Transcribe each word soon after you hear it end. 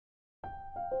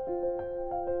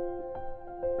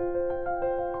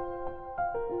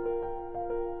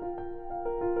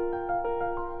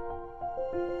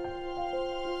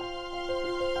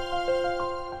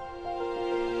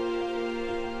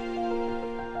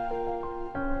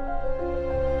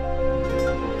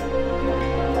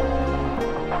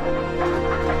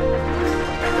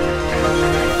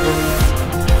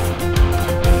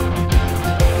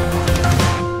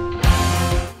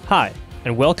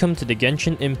welcome to the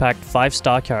Genshin Impact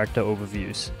 5-star character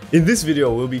overviews. In this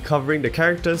video, we'll be covering the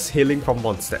characters hailing from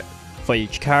MONDSTADT. For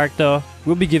each character,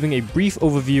 we'll be giving a brief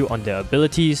overview on their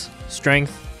abilities,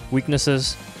 strength,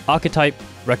 weaknesses, archetype,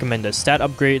 recommended stat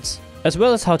upgrades, as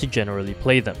well as how to generally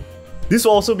play them. This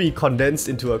will also be condensed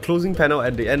into a closing panel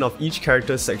at the end of each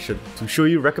character's section to show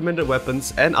you recommended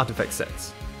weapons and artifact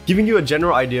sets, giving you a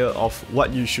general idea of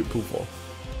what you should pull for.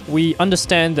 We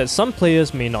understand that some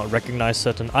players may not recognize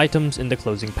certain items in the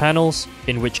closing panels,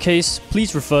 in which case,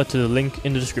 please refer to the link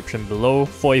in the description below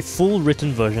for a full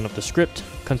written version of the script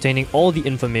containing all the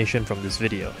information from this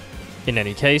video. In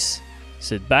any case,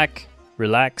 sit back,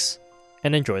 relax,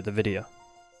 and enjoy the video.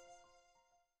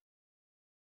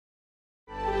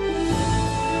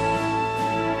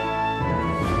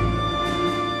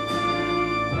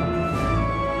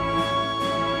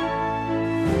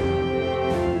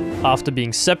 After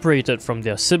being separated from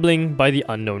their sibling by the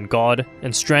unknown god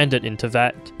and stranded in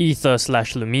Travail,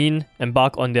 Aether/Lumine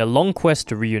embark on their long quest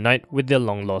to reunite with their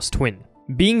long-lost twin.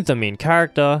 Being the main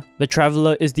character, the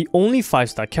Traveler is the only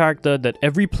 5-star character that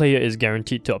every player is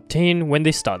guaranteed to obtain when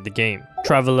they start the game.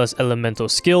 Traveler's elemental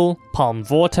skill, Palm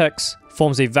Vortex,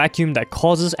 forms a vacuum that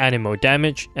causes Anemo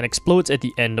damage and explodes at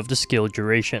the end of the skill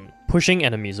duration, pushing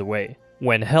enemies away.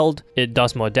 When held, it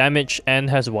does more damage and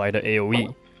has wider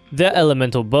AoE. Their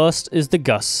elemental burst is the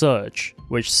Gust Surge,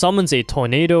 which summons a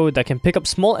tornado that can pick up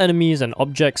small enemies and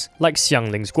objects like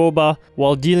Xiangling's Guoba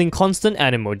while dealing constant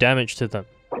Anemo damage to them.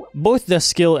 Both their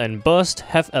skill and burst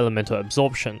have elemental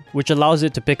absorption, which allows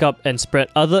it to pick up and spread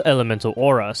other elemental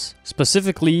auras,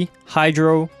 specifically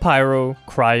Hydro, Pyro,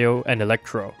 Cryo, and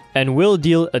Electro, and will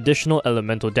deal additional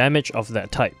elemental damage of that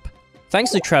type.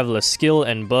 Thanks to Traveler's skill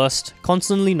and burst,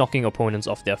 constantly knocking opponents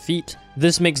off their feet,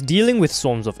 this makes dealing with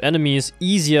swarms of enemies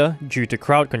easier due to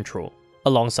crowd control.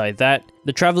 Alongside that,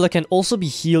 the Traveler can also be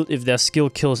healed if their skill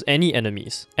kills any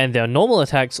enemies, and their normal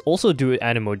attacks also do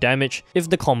Anemo damage if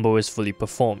the combo is fully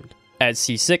performed. At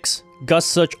C6,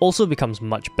 Gust Surge also becomes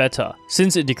much better,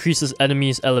 since it decreases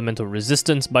enemies' elemental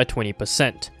resistance by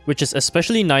 20%, which is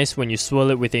especially nice when you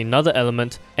swirl it with another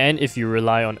element and if you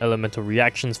rely on elemental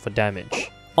reactions for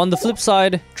damage. On the flip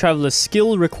side, Traveler's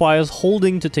skill requires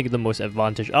holding to take the most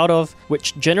advantage out of,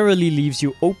 which generally leaves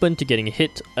you open to getting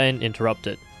hit and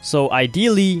interrupted. So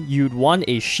ideally, you'd want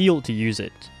a shield to use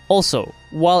it. Also,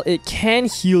 while it can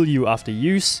heal you after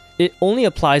use, it only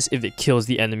applies if it kills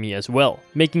the enemy as well,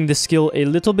 making the skill a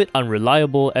little bit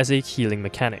unreliable as a healing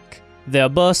mechanic. Their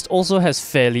burst also has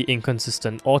fairly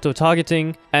inconsistent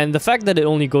auto-targeting, and the fact that it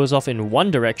only goes off in one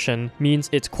direction means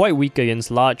it's quite weak against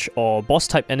large or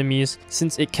boss-type enemies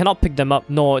since it cannot pick them up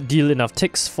nor deal enough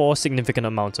ticks for significant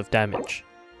amounts of damage.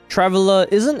 Traveler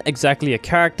isn't exactly a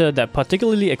character that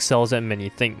particularly excels at many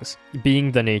things,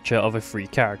 being the nature of a free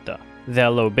character.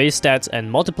 Their low base stats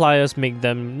and multipliers make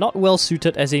them not well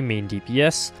suited as a main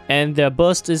DPS, and their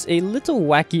burst is a little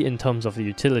wacky in terms of the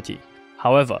utility.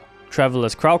 However,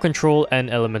 Traveler's crowd control and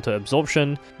elemental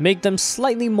absorption make them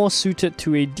slightly more suited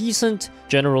to a decent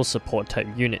general support type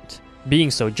unit. Being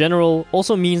so general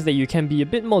also means that you can be a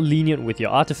bit more lenient with your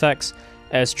artifacts,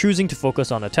 as choosing to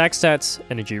focus on attack stats,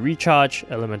 energy recharge,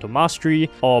 elemental mastery,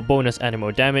 or bonus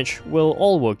Anemo damage will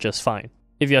all work just fine.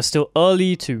 If you're still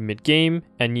early to mid-game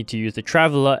and need to use the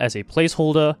Traveler as a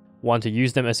placeholder, want to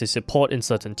use them as a support in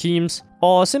certain teams,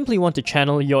 or simply want to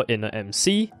channel your inner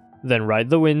MC, then ride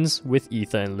the winds with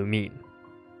Aether and Lumine.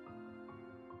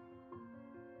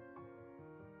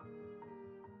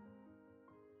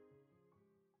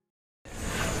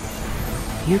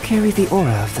 You carry the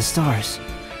aura of the stars.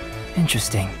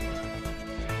 Interesting.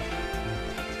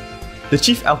 The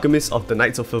Chief Alchemist of the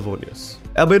Knights of Favonius.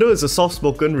 Albedo is a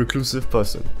soft-spoken, reclusive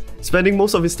person, spending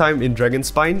most of his time in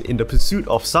Dragonspine in the pursuit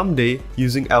of someday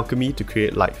using alchemy to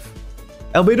create life.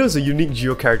 Albedo is a unique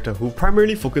Geo character who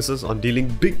primarily focuses on dealing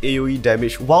big AoE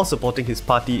damage while supporting his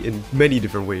party in many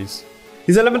different ways.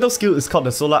 His elemental skill is called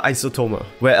the Solar Isotoma,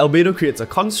 where Albedo creates a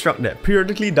construct that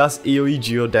periodically does AoE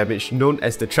Geo damage known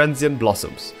as the Transient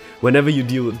Blossoms, whenever you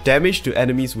deal damage to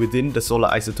enemies within the Solar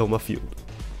Isotoma field.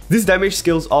 This damage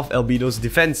scales off Albedo's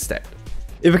defense stat.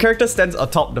 If a character stands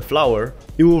atop the flower,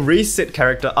 it will raise said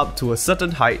character up to a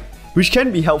certain height, which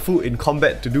can be helpful in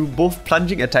combat to do both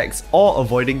plunging attacks or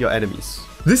avoiding your enemies.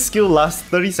 This skill lasts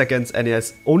 30 seconds and it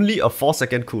has only a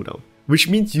 4-second cooldown, which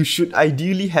means you should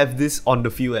ideally have this on the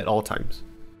field at all times.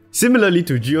 Similarly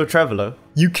to Geo Traveler,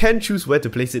 you can choose where to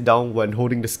place it down when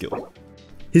holding the skill.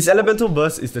 His elemental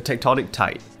burst is the Tectonic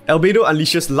Tide. Albedo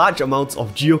unleashes large amounts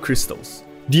of Geo Crystals,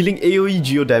 dealing AoE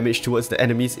Geo damage towards the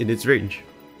enemies in its range.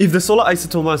 If the Solar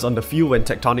Isotoma is on the field when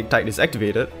Tectonic Tide is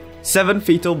activated, 7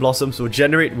 Fatal Blossoms will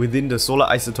generate within the Solar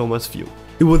Isotoma's field.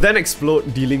 It will then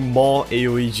explode, dealing more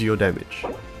AoE geo damage.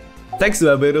 Thanks to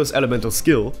Albedo's elemental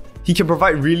skill, he can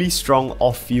provide really strong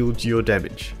off-field geo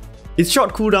damage. Its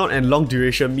short cooldown and long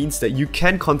duration means that you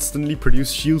can constantly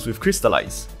produce shields with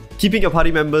Crystallize, keeping your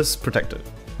party members protected.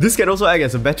 This can also act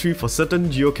as a battery for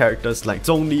certain geo characters like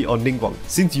Zhongli or Ningguang,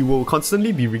 since you will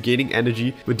constantly be regaining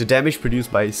energy with the damage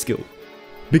produced by his skill.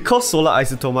 Because Solar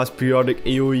Isotoma's periodic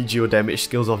AoE geo damage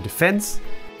scales off defense,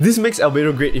 this makes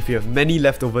Albedo great if you have many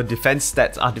leftover defense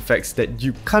stats artifacts that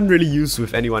you can't really use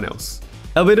with anyone else.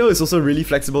 Albedo is also really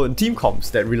flexible in team comps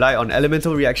that rely on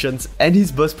elemental reactions, and his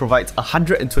burst provides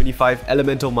 125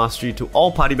 elemental mastery to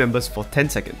all party members for 10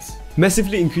 seconds,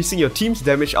 massively increasing your team's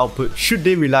damage output should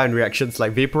they rely on reactions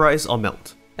like Vaporize or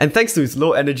Melt. And thanks to its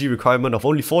low energy requirement of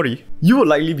only 40, you will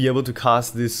likely be able to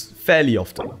cast this fairly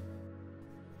often.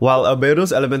 While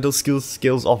Albedo's elemental skill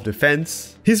scales off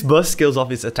defense, his burst scales off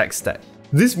its attack stat.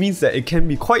 This means that it can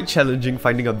be quite challenging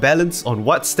finding a balance on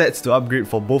what stats to upgrade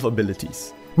for both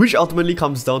abilities, which ultimately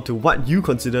comes down to what you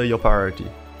consider your priority.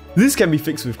 This can be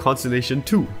fixed with Constellation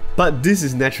too, but this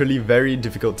is naturally very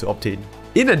difficult to obtain.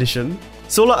 In addition,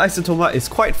 Solar Isotoma is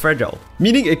quite fragile,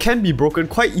 meaning it can be broken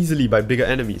quite easily by bigger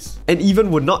enemies, and even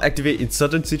would not activate in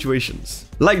certain situations,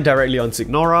 like directly on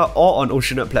Signora or on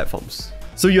Oceanate platforms.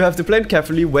 So you have to plan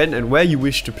carefully when and where you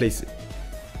wish to place it.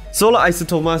 Solar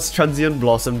Isotoma's transient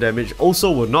blossom damage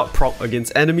also will not proc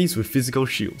against enemies with physical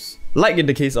shields, like in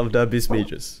the case of the Abyss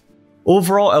Mages.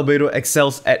 Overall, Albedo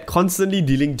excels at constantly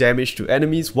dealing damage to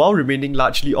enemies while remaining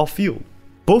largely off-field.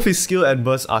 Both his skill and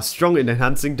burst are strong in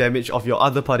enhancing damage of your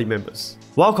other party members,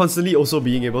 while constantly also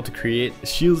being able to create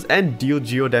shields and deal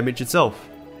geo damage itself.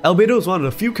 Albedo is one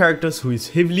of the few characters who is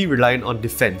heavily reliant on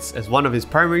defense as one of his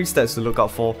primary stats to look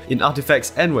out for in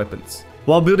artifacts and weapons.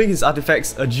 While building his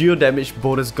artifacts, a geo damage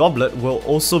bonus goblet will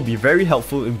also be very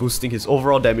helpful in boosting his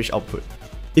overall damage output.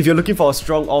 If you're looking for a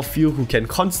strong off-field who can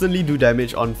constantly do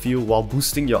damage on-field while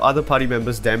boosting your other party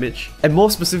members' damage, and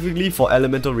more specifically for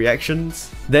elemental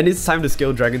reactions, then it's time to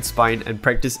scale Dragon Spine and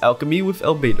practice alchemy with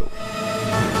Albedo.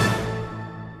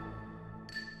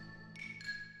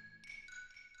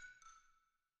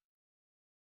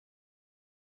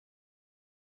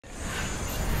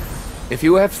 If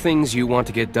you have things you want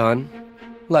to get done,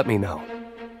 let me know.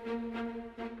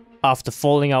 After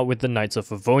falling out with the Knights of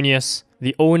Favonius,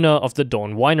 the owner of the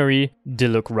Dawn Winery,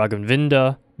 Diluc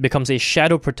Ragnvinda, becomes a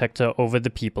shadow protector over the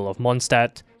people of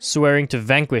MONDSTADT, swearing to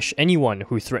vanquish anyone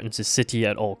who threatens his city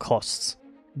at all costs.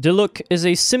 Diluc is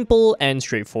a simple and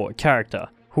straightforward character,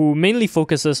 who mainly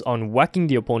focuses on whacking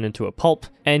the opponent to a pulp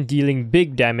and dealing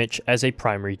big damage as a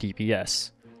primary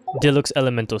DPS. Diluc's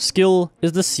elemental skill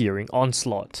is the Searing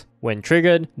Onslaught. When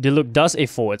triggered, Diluc does a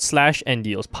forward slash and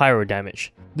deals pyro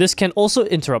damage. This can also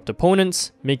interrupt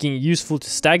opponents, making it useful to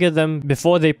stagger them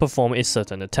before they perform a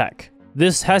certain attack.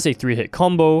 This has a 3-hit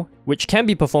combo, which can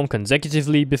be performed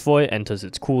consecutively before it enters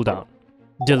its cooldown.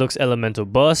 Diluc's elemental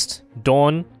burst,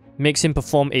 Dawn, makes him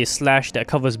perform a slash that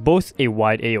covers both a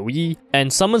wide AoE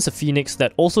and summons a phoenix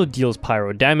that also deals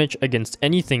pyro damage against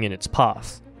anything in its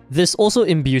path. This also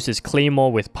imbues his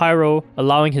claymore with pyro,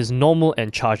 allowing his normal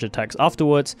and charged attacks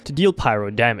afterwards to deal pyro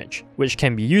damage, which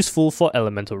can be useful for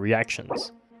elemental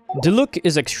reactions. Diluc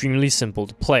is extremely simple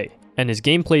to play, and his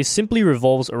gameplay simply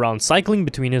revolves around cycling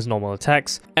between his normal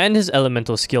attacks and his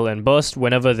elemental skill and burst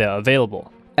whenever they are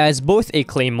available. As both a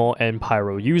claymore and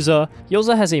pyro user, he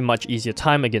also has a much easier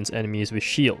time against enemies with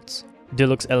shields.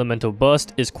 Diluc's elemental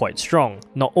burst is quite strong,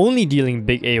 not only dealing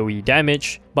big AoE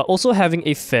damage, but also having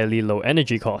a fairly low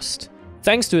energy cost.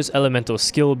 Thanks to his elemental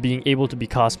skill being able to be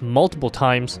cast multiple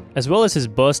times, as well as his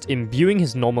burst imbuing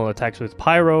his normal attacks with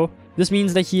pyro, this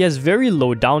means that he has very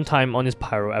low downtime on his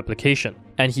pyro application,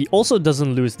 and he also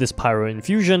doesn't lose this pyro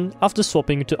infusion after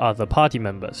swapping to other party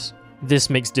members. This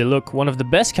makes Diluc one of the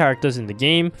best characters in the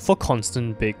game for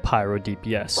constant big pyro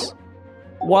DPS.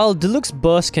 While Diluc's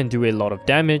burst can do a lot of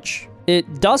damage,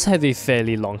 it does have a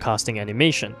fairly long casting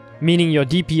animation, meaning your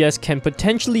DPS can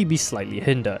potentially be slightly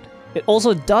hindered. It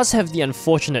also does have the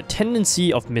unfortunate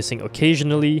tendency of missing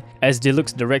occasionally, as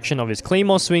Diluc's direction of his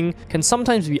claymore swing can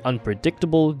sometimes be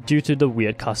unpredictable due to the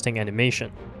weird casting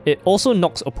animation. It also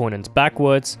knocks opponents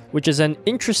backwards, which is an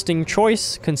interesting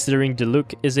choice considering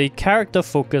Diluc is a character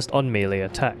focused on melee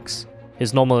attacks.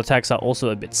 His normal attacks are also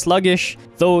a bit sluggish,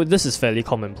 though this is fairly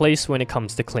commonplace when it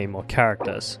comes to claymore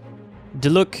characters.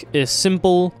 Diluc is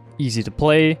simple, easy to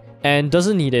play, and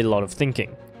doesn't need a lot of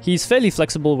thinking. He's fairly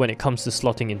flexible when it comes to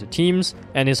slotting into teams,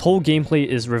 and his whole gameplay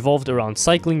is revolved around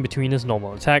cycling between his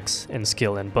normal attacks and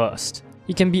skill and burst.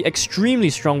 He can be extremely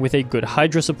strong with a good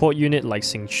Hydra support unit like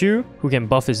Xingqiu, who can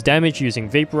buff his damage using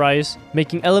Vaporize,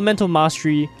 making Elemental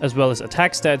Mastery as well as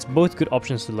attack stats both good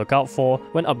options to look out for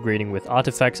when upgrading with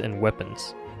artifacts and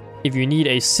weapons. If you need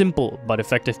a simple but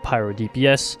effective Pyro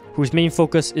DPS, whose main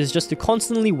focus is just to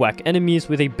constantly whack enemies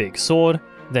with a big sword,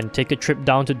 then take a trip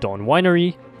down to Dawn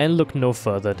Winery and look no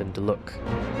further than Diluc.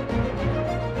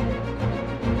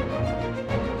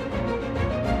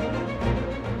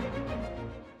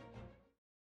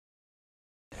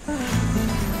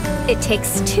 It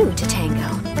takes two to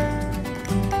tango.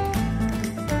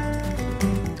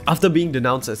 After being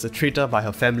denounced as a traitor by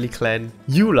her family clan,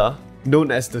 Eula,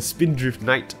 known as the Spindrift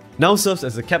Knight, now serves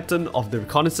as the captain of the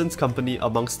reconnaissance company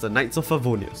amongst the Knights of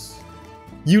Favonius.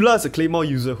 Eula is a claymore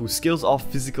user who scales off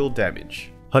physical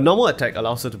damage. Her normal attack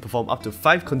allows her to perform up to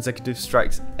 5 consecutive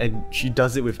strikes, and she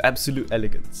does it with absolute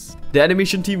elegance. The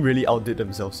animation team really outdid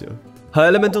themselves here. Her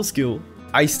elemental skill,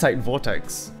 Ice-Tide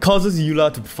Vortex, causes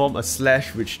Eula to perform a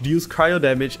slash which deals cryo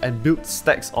damage and builds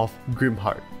stacks of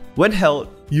Grimheart. When held,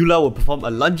 Eula will perform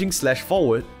a lunging slash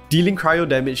forward, dealing cryo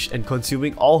damage and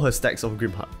consuming all her stacks of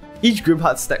Grimheart. Each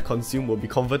Grimheart stack consumed will be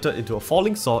converted into a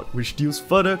falling sword which deals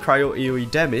further cryo AoE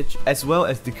damage as well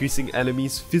as decreasing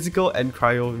enemies' physical and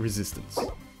cryo resistance.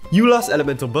 Eula's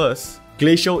elemental burst,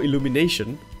 Glacial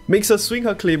Illumination, makes her swing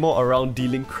her claymore around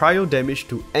dealing cryo damage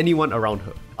to anyone around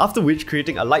her, after which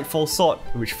creating a Lightfall sword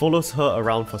which follows her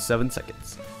around for 7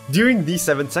 seconds. During these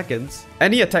 7 seconds,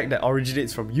 any attack that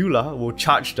originates from Eula will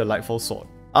charge the Lightfall sword.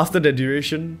 After the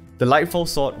duration, the Lightfall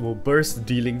sword will burst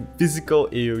dealing physical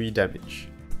AoE damage.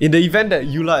 In the event that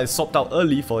Eula is swapped out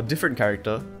early for a different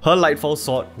character, her Lightfall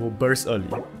sword will burst early.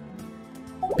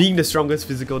 Being the strongest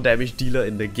physical damage dealer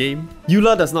in the game,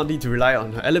 Eula does not need to rely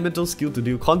on her elemental skill to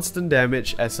deal constant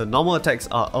damage as her normal attacks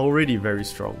are already very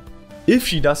strong. If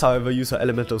she does however use her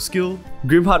elemental skill,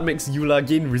 Grimheart makes Eula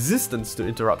gain resistance to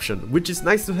interruption, which is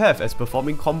nice to have as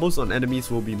performing combos on enemies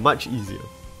will be much easier.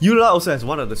 Eula also has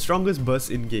one of the strongest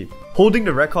bursts in game, holding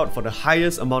the record for the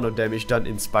highest amount of damage done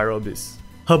in Spiral Abyss.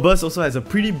 Her burst also has a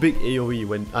pretty big AoE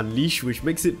when unleashed, which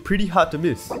makes it pretty hard to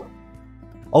miss.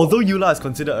 Although Eula is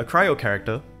considered a cryo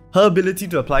character, her ability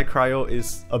to apply cryo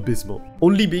is abysmal,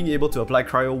 only being able to apply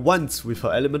cryo once with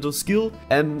her elemental skill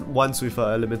and once with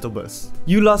her elemental burst.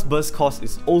 Eula's burst cost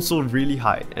is also really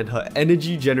high and her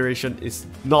energy generation is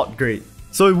not great,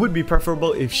 so it would be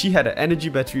preferable if she had an energy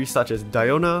battery such as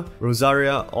Diona,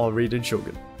 Rosaria or Raiden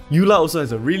Shogun. Eula also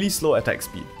has a really slow attack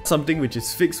speed, something which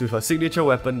is fixed with her signature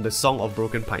weapon, the Song of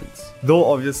Broken Pines, though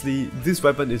obviously this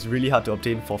weapon is really hard to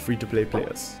obtain for free-to-play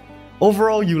players.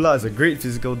 Overall, Eula is a great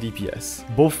physical DPS,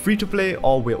 both free-to-play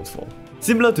or whaled for.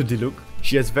 Similar to Diluc,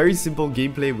 she has very simple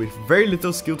gameplay with very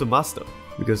little skill to master,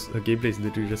 because her gameplay is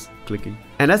literally just clicking.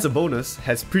 And as a bonus,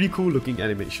 has pretty cool looking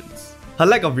animations. Her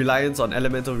lack of reliance on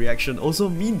elemental reaction also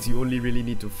means you only really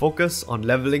need to focus on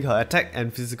leveling her attack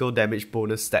and physical damage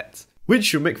bonus stats, which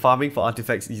should make farming for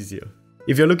artifacts easier.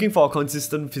 If you're looking for a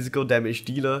consistent physical damage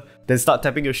dealer, then start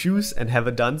tapping your shoes and have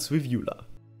a dance with Eula.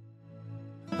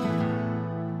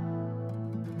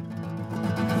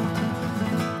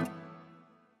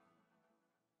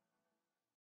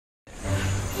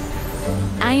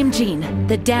 I am Jean,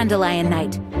 the Dandelion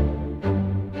Knight.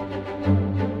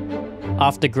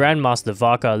 After Grandmaster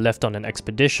Vaka left on an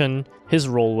expedition, his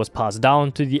role was passed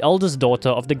down to the eldest daughter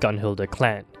of the Gunhilda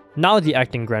clan. Now the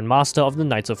acting Grandmaster of the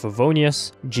Knights of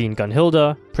Favonius, Jean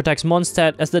Gunhilda, protects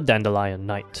MONDSTADT as the Dandelion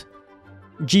Knight.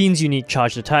 Jean's unique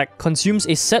charged attack consumes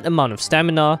a set amount of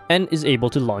stamina and is able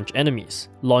to launch enemies.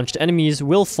 Launched enemies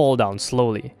will fall down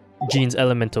slowly. Jean's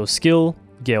elemental skill,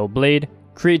 Gale Blade,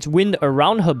 creates wind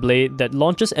around her blade that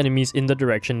launches enemies in the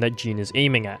direction that Jean is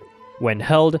aiming at. When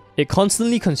held, it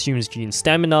constantly consumes Jean's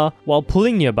stamina while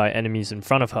pulling nearby enemies in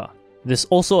front of her. This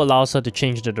also allows her to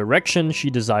change the direction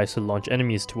she desires to launch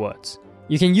enemies towards.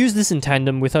 You can use this in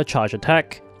tandem with her charge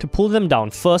attack to pull them down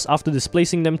first after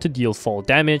displacing them to deal fall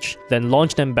damage, then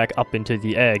launch them back up into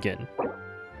the air again.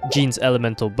 Jean's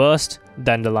elemental burst,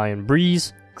 Dandelion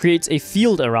Breeze, creates a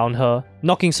field around her,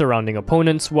 knocking surrounding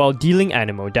opponents while dealing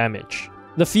Anemo damage.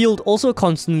 The field also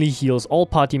constantly heals all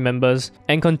party members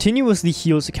and continuously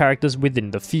heals characters within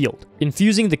the field,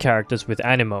 infusing the characters with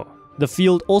Anemo. The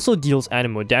field also deals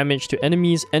Anemo damage to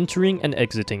enemies entering and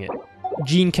exiting it.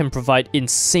 Jean can provide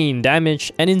insane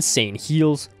damage and insane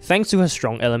heals thanks to her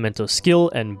strong elemental skill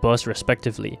and burst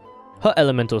respectively. Her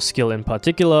elemental skill in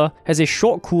particular has a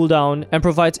short cooldown and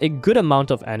provides a good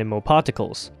amount of Anemo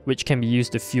particles, which can be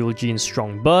used to fuel Jean's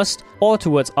strong burst or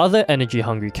towards other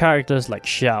energy-hungry characters like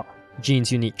Xiao.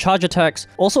 Jean's unique charge attacks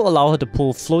also allow her to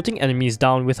pull floating enemies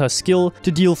down with her skill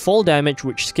to deal fall damage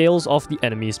which scales off the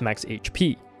enemy's max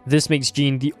HP. This makes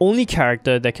Jean the only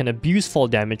character that can abuse fall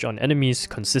damage on enemies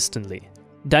consistently.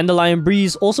 Dandelion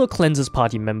Breeze also cleanses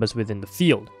party members within the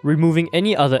field, removing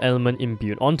any other element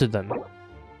imbued onto them.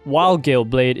 While Gale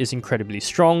Blade is incredibly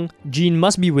strong, Jean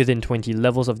must be within 20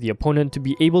 levels of the opponent to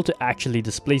be able to actually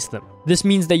displace them. This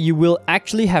means that you will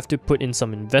actually have to put in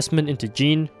some investment into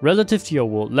Jean relative to your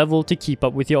world level to keep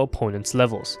up with your opponent's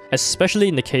levels, especially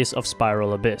in the case of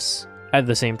Spiral Abyss. At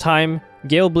the same time,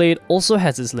 Gale Blade also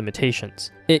has its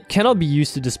limitations. It cannot be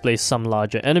used to displace some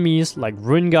larger enemies like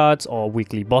Ruin Guards or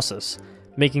weekly bosses,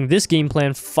 making this game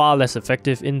plan far less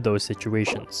effective in those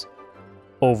situations.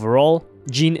 Overall,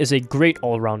 Jean is a great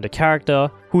all-rounder character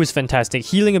who has fantastic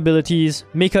healing abilities,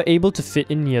 make her able to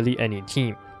fit in nearly any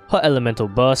team. Her elemental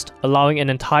burst, allowing an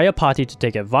entire party to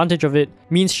take advantage of it,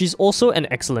 means she's also an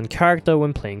excellent character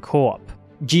when playing co-op.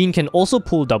 Jean can also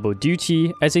pull double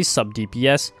duty as a sub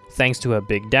DPS thanks to her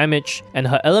big damage, and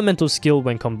her elemental skill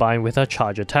when combined with her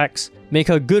charge attacks make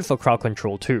her good for crowd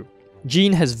control too.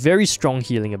 Jean has very strong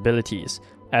healing abilities.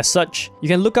 As such, you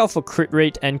can look out for crit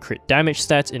rate and crit damage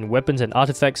stats in weapons and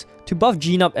artifacts to buff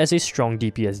Jean up as a strong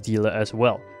DPS dealer as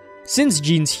well. Since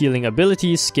Jean's healing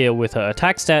abilities scale with her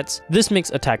attack stats, this makes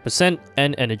attack percent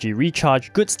and energy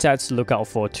recharge good stats to look out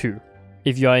for too.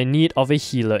 If you are in need of a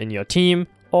healer in your team,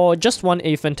 or just want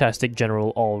a fantastic general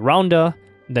all-rounder,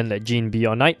 then let Jean be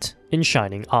your knight in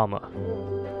shining armor.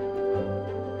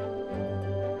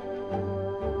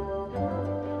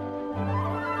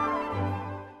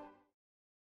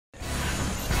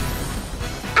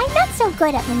 So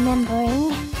good at remembering.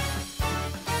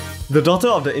 The daughter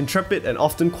of the intrepid and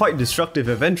often quite destructive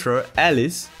adventurer,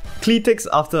 Alice, Klee takes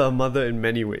after her mother in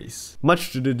many ways,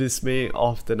 much to the dismay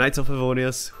of the Knights of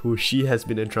Favonius who she has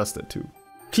been entrusted to.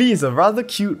 Klee is a rather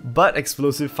cute but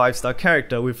explosive 5-star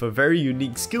character with a very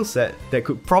unique skill set that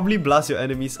could probably blast your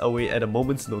enemies away at a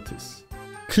moment's notice.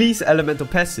 Klee's elemental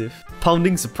passive,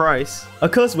 Pounding Surprise,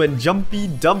 occurs when Jumpy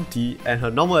Dumpty and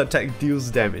her normal attack deals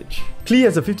damage. Klee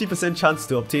has a 50% chance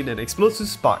to obtain an explosive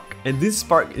spark, and this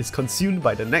spark is consumed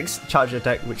by the next charge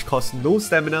attack which costs no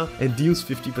stamina and deals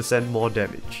 50% more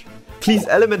damage. Klee's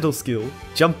elemental skill,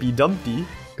 Jumpy Dumpty,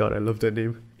 god I love that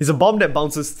name, is a bomb that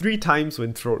bounces 3 times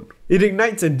when thrown. It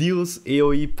ignites and deals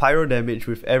AoE pyro damage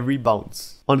with every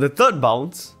bounce. On the third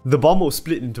bounce, the bomb will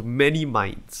split into many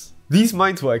mines. These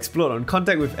mines will explode on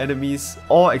contact with enemies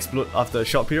or explode after a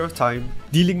short period of time,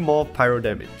 dealing more pyro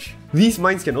damage. These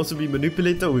mines can also be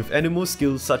manipulated with Anemo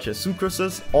skills such as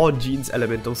Sucrose's or Jean's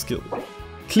elemental skill.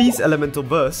 Klee's elemental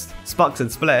burst, Sparks and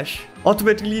Splash,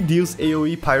 automatically deals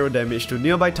AoE pyro damage to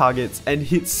nearby targets and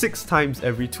hits 6 times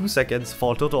every 2 seconds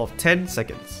for a total of 10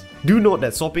 seconds. Do note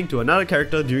that swapping to another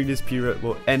character during this period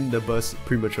will end the burst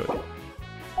prematurely.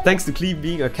 Thanks to Klee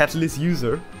being a catalyst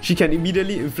user, she can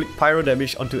immediately inflict pyro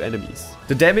damage onto enemies,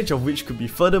 the damage of which could be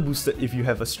further boosted if you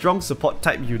have a strong support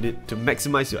type unit to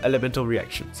maximize your elemental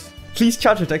reactions. Klee's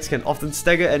charge attacks can often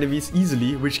stagger enemies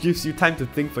easily, which gives you time to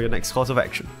think for your next course of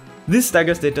action. This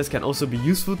stagger status can also be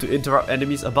useful to interrupt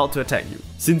enemies about to attack you,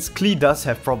 since Klee does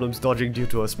have problems dodging due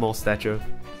to her small stature.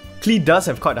 Klee does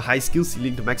have quite a high skill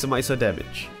ceiling to maximize her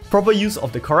damage. Proper use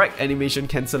of the correct animation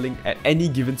cancelling at any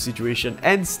given situation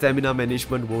and stamina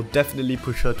management will definitely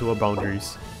push her to her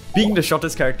boundaries. Being the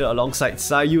shortest character alongside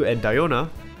Sayu and Diona,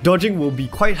 dodging will be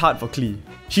quite hard for Klee.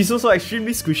 She's also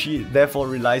extremely squishy, therefore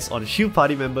relies on shield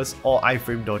party members or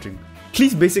iframe dodging.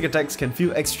 Klee's basic attacks can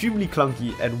feel extremely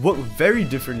clunky and work very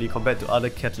differently compared to other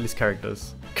Catalyst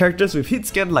characters. Characters with hit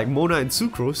scan like Mona and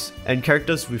Sucrose, and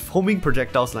characters with homing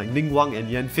projectiles like Ningguang and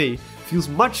Yanfei feels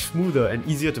much smoother and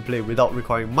easier to play without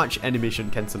requiring much animation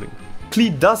cancelling.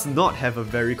 Klee does not have a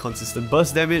very consistent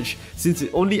burst damage since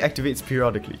it only activates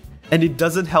periodically, and it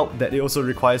doesn't help that it also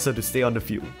requires her to stay on the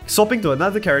field. Swapping to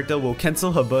another character will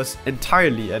cancel her burst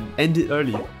entirely and end it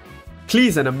early. Klee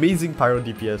is an amazing pyro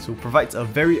DPS who provides a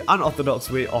very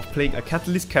unorthodox way of playing a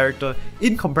Catalyst character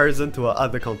in comparison to her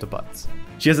other counterparts.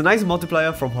 She has a nice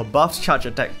multiplier from her buff's charge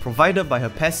attack provided by her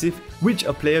passive, which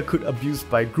a player could abuse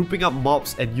by grouping up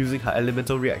mobs and using her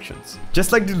elemental reactions.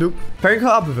 Just like Diluc, pairing her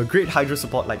up with a great Hydra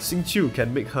support like Xingqiu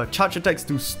can make her charge attacks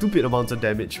do stupid amounts of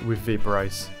damage with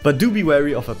Vaporize. But do be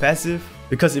wary of her passive,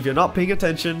 because if you're not paying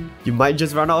attention, you might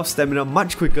just run out of stamina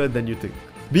much quicker than you think.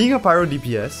 Being a pyro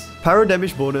DPS, pyro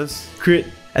damage bonus, crit,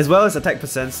 as well as attack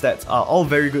percent stats are all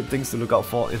very good things to look out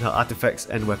for in her artifacts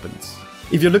and weapons.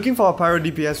 If you're looking for a pyro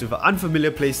DPS with an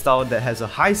unfamiliar playstyle that has a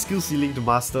high skill ceiling to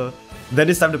master, then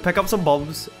it's time to pack up some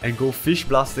bombs and go fish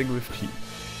blasting with Klee.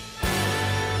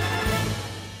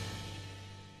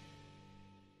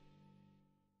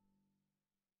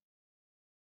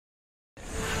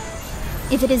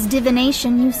 If it is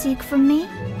divination you seek from me,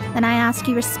 then I ask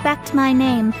you respect my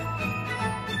name.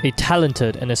 A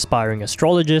talented and aspiring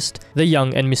astrologist, the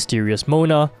young and mysterious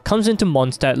Mona comes into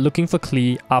Mondstadt looking for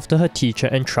Klee after her teacher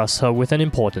entrusts her with an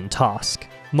important task.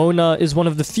 Mona is one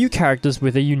of the few characters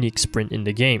with a unique sprint in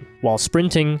the game. While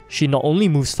sprinting, she not only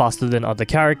moves faster than other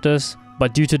characters,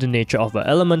 but due to the nature of her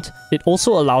element, it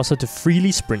also allows her to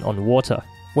freely sprint on water.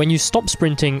 When you stop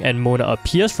sprinting and Mona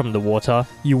appears from the water,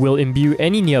 you will imbue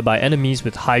any nearby enemies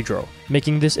with Hydro,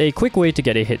 making this a quick way to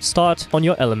get a head start on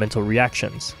your elemental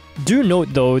reactions. Do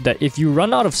note though that if you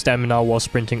run out of stamina while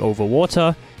sprinting over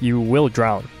water, you will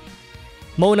drown.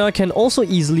 Mona can also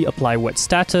easily apply wet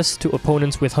status to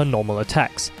opponents with her normal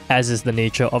attacks, as is the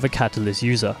nature of a Catalyst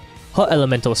user. Her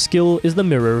elemental skill is the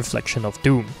Mirror Reflection of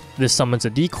Doom. This summons a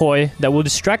decoy that will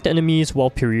distract enemies while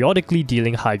periodically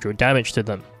dealing hydro damage to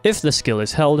them. If the skill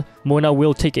is held, Mona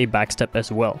will take a backstep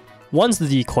as well. Once the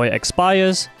decoy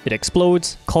expires, it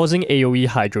explodes, causing AoE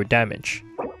hydro damage.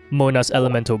 Mona's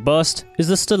elemental burst is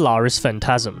the Stellaris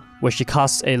Phantasm, where she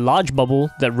casts a large bubble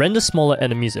that renders smaller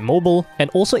enemies immobile and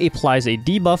also applies a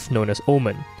debuff known as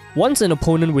Omen. Once an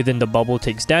opponent within the bubble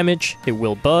takes damage, it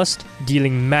will burst,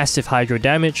 dealing massive hydro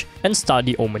damage, and start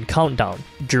the Omen countdown,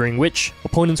 during which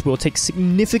opponents will take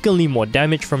significantly more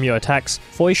damage from your attacks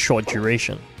for a short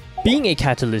duration. Being a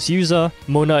Catalyst user,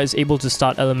 Mona is able to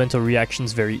start elemental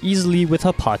reactions very easily with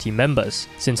her party members,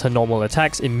 since her normal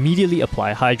attacks immediately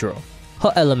apply hydro.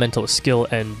 Her elemental skill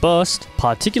and burst,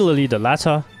 particularly the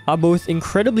latter, are both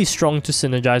incredibly strong to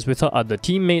synergize with her other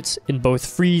teammates in both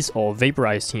freeze or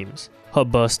vaporize teams. Her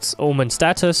burst's Omen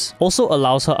status also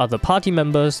allows her other party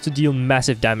members to deal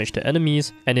massive damage to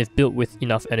enemies, and if built with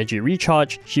enough energy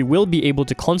recharge, she will be able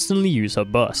to constantly use her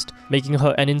burst, making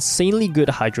her an insanely good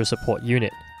hydro support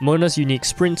unit. Mona's unique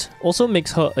sprint also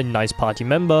makes her a nice party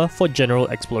member for general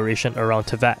exploration around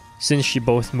Travail, since she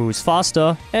both moves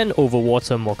faster and over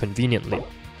water more conveniently.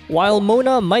 While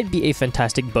Mona might be a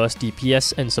fantastic burst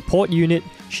DPS and support unit,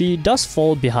 she does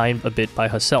fall behind a bit by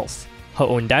herself. Her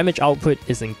own damage output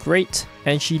isn't great,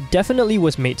 and she definitely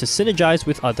was made to synergize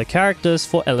with other characters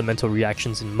for elemental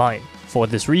reactions in mind. For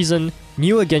this reason,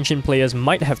 newer Genshin players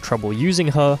might have trouble using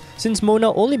her, since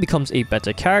Mona only becomes a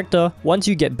better character once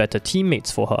you get better teammates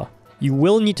for her. You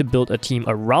will need to build a team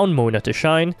around Mona to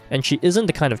shine, and she isn't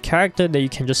the kind of character that you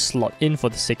can just slot in for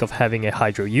the sake of having a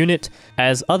hydro unit,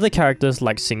 as other characters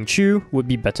like Xingqiu would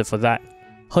be better for that.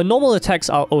 Her normal attacks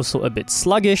are also a bit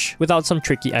sluggish without some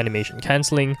tricky animation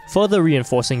cancelling, further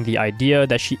reinforcing the idea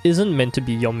that she isn't meant to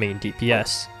be your main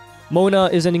DPS. Mona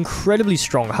is an incredibly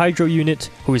strong hydro unit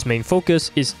whose main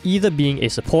focus is either being a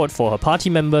support for her party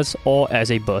members or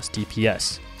as a burst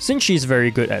DPS. Since she's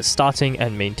very good at starting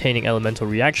and maintaining elemental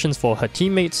reactions for her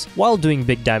teammates while doing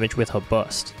big damage with her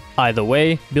burst. Either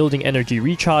way, building energy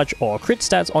recharge or crit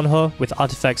stats on her with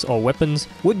artifacts or weapons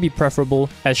would be preferable,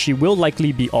 as she will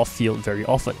likely be off-field very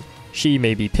often. She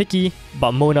may be picky,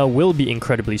 but Mona will be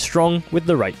incredibly strong with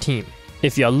the right team.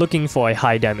 If you are looking for a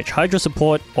high damage hydro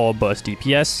support or burst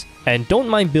DPS, and don't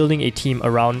mind building a team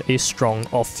around a strong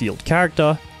off-field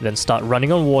character, then start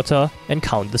running on water and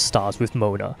count the stars with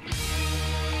Mona.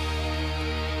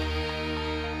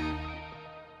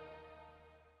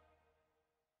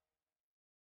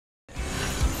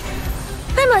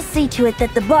 I must see to it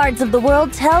that the bards of the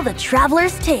world tell the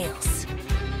traveler's tales.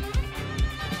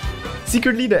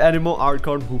 Secretly, the Anemo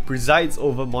Archon who presides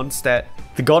over MONDSTADT,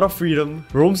 the god of freedom,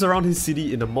 roams around his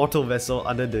city in a mortal vessel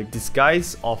under the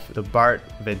disguise of the bard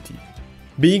Venti.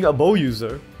 Being a bow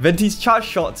user, Venti's charge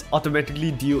shots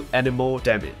automatically deal Anemo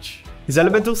damage. His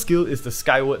elemental skill is the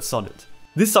Skyward Sonnet.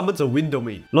 This summons a wind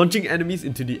domain, launching enemies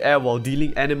into the air while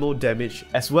dealing Anemo damage,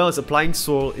 as well as applying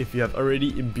swirl if you have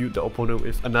already imbued the opponent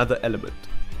with another element.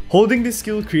 Holding this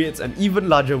skill creates an even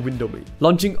larger wind domain,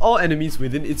 launching all enemies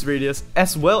within its radius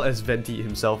as well as Venti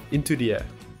himself into the air.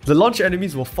 The launched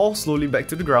enemies will fall slowly back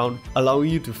to the ground, allowing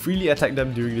you to freely attack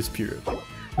them during this period.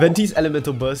 Venti's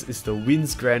elemental burst is the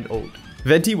Wind's Grand Ode.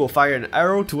 Venti will fire an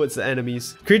arrow towards the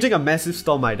enemies, creating a massive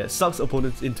storm eye that sucks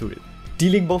opponents into it,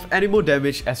 dealing both Anemo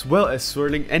damage as well as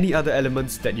swirling any other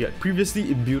elements that you had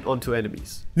previously imbued onto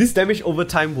enemies. This damage over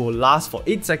time will last for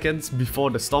 8 seconds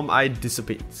before the storm eye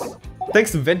dissipates.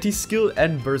 Thanks to Venti's skill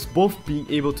and burst both being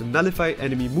able to nullify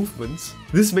enemy movements,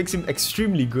 this makes him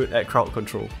extremely good at crowd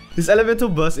control. His elemental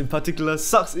burst in particular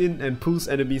sucks in and pulls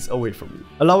enemies away from you,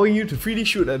 allowing you to freely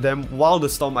shoot at them while the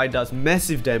storm eye does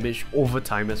massive damage over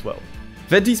time as well.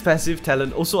 Venti's passive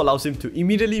talent also allows him to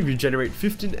immediately regenerate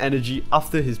 15 energy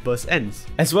after his burst ends,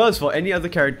 as well as for any other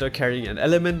character carrying an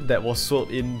element that was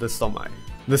swirled in the Storm Eye.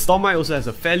 The Storm Eye also has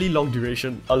a fairly long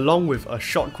duration along with a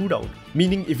short cooldown,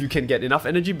 meaning if you can get enough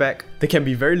energy back, there can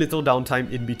be very little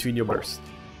downtime in between your bursts.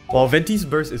 While Venti's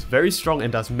burst is very strong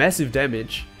and does massive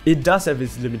damage, it does have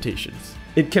its limitations.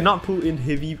 It cannot pull in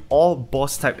heavy or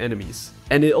boss type enemies,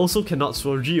 and it also cannot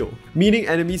swirl Geo, meaning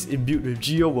enemies imbued with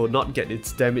Geo will not get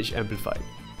its damage amplified.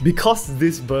 Because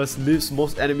this burst lifts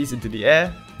most enemies into the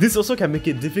air, this also can make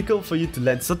it difficult for you to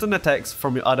land certain attacks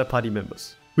from your other party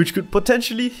members, which could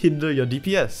potentially hinder your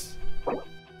DPS.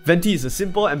 Venti is a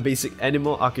simple and basic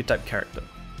Anemo archetype character.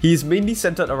 He is mainly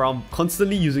centered around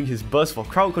constantly using his burst for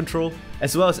crowd control,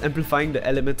 as well as amplifying the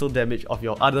elemental damage of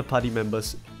your other party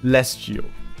members' less Geo.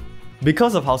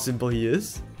 Because of how simple he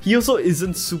is, he also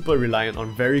isn't super reliant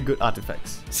on very good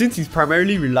artifacts, since he's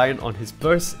primarily reliant on his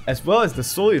burst as well as the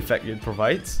soul effect it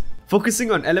provides. Focusing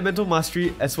on elemental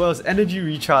mastery as well as energy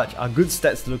recharge are good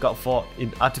stats to look out for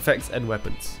in artifacts and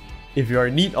weapons. If you are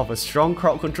in need of a strong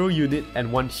crowd control unit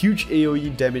and want huge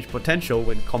AoE damage potential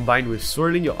when combined with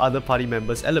swirling your other party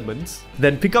members' elements,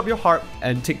 then pick up your harp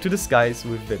and take to the skies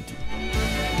with Venti.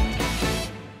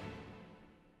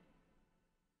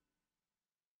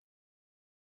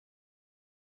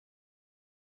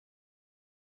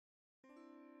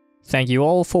 Thank you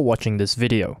all for watching this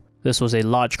video. This was a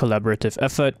large collaborative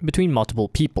effort between multiple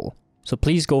people, so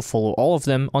please go follow all of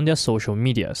them on their social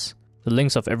medias. The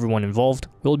links of everyone involved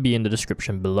will be in the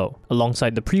description below,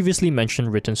 alongside the previously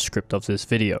mentioned written script of this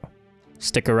video.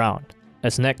 Stick around,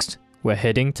 as next, we're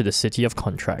heading to the City of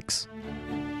Contracts.